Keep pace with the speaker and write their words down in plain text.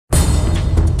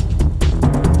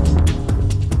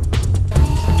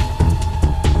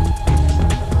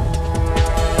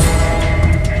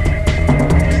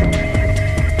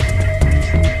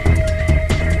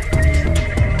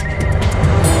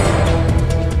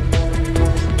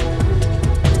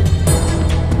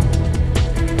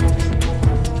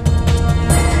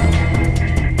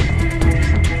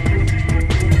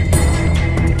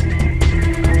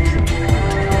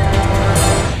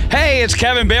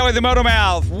Kevin Bailey, the Moto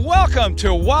Mouth. Welcome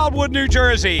to Wildwood, New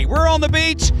Jersey. We're on the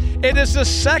beach. It is the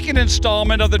second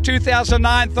installment of the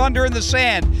 2009 Thunder in the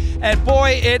Sand. And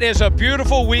boy, it is a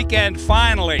beautiful weekend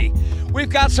finally.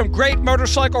 We've got some great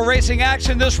motorcycle racing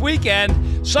action this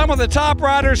weekend. Some of the top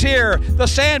riders here: the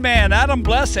Sandman, Adam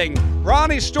Blessing,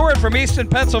 Ronnie Stewart from Easton,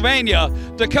 Pennsylvania,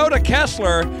 Dakota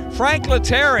Kessler, Frank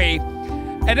Lettieri,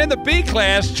 and in the B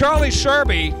class, Charles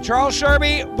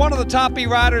Sherby, one of the top B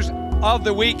riders of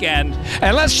the weekend.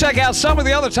 And let's check out some of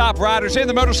the other top riders in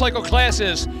the motorcycle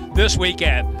classes this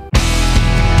weekend.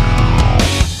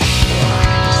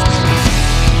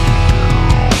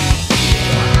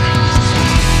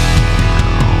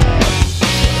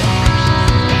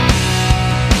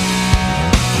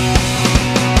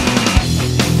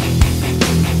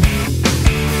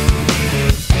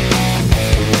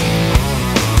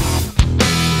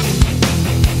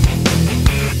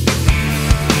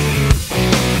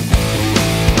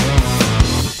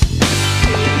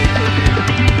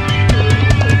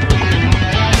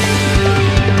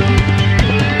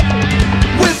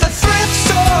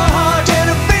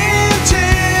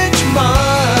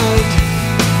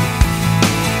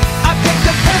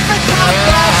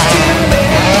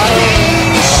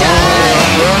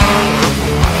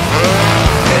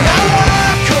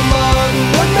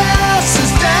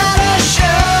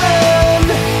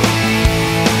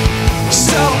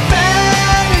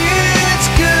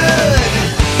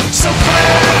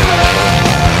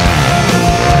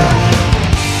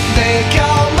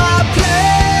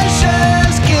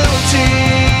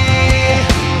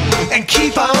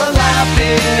 Keep on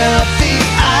laughing out the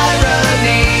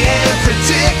irony and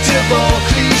predictable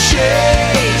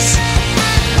cliches,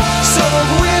 sold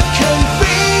with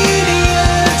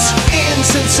convenient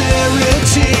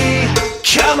insincerity.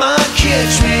 Come on,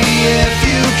 catch me if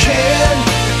you can.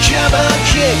 Come on,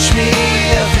 catch me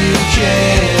if you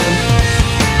can.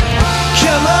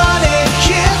 Come on and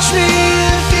catch me.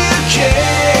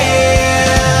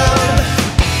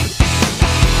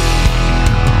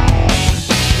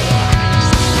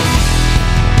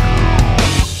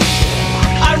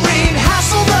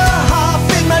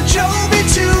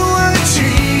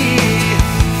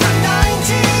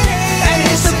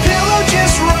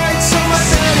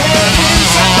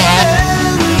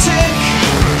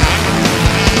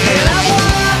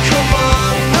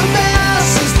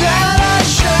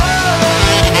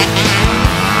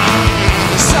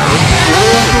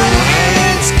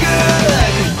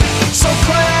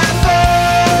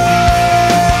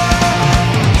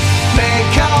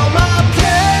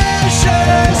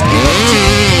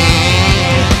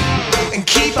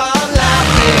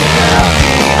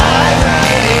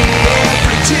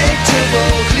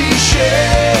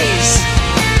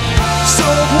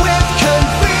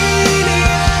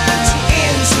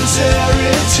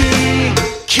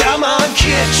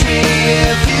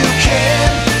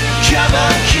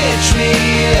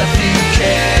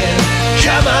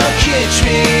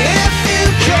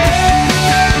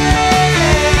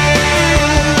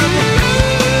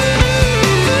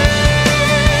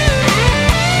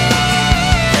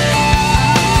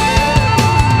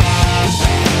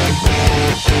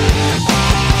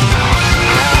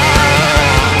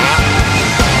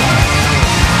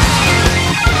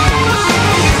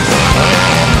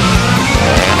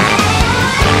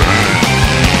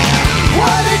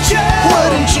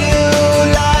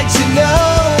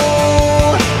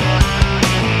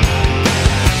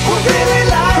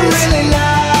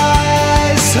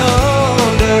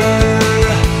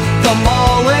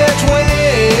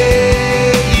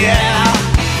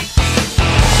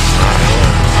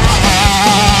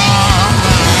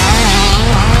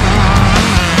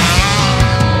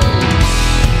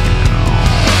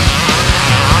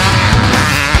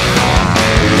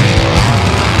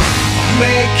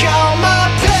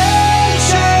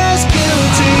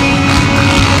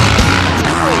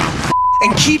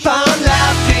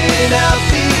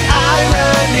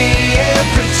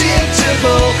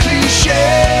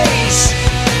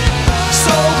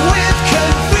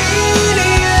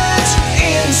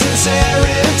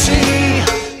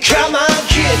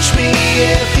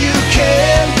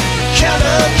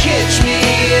 Catch me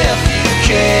if you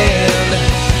can.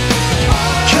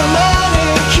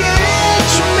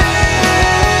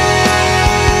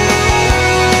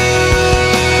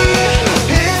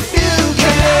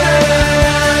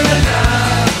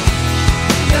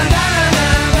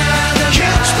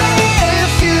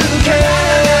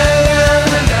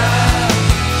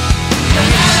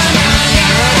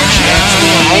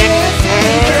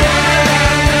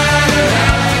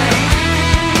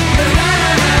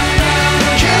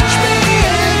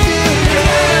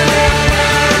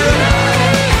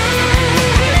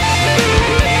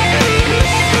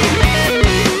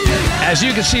 As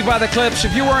you can see by the clips,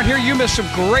 if you weren't here, you missed some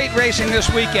great racing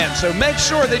this weekend. So make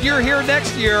sure that you're here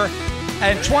next year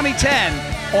in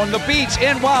 2010 on the beach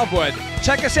in Wildwood.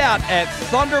 Check us out at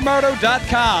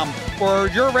thundermoto.com for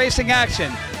your racing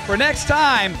action. For next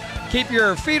time, keep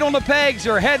your feet on the pegs,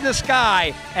 your head in the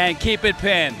sky, and keep it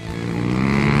pinned.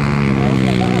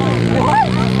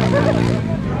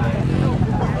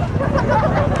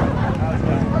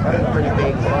 That's pretty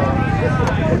big.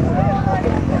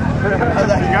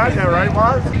 You got that right,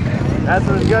 Mark? That's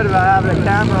what's good about having a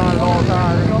camera on at all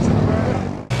times.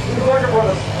 We're looking for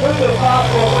the smoothest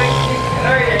possible link.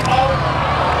 There you go.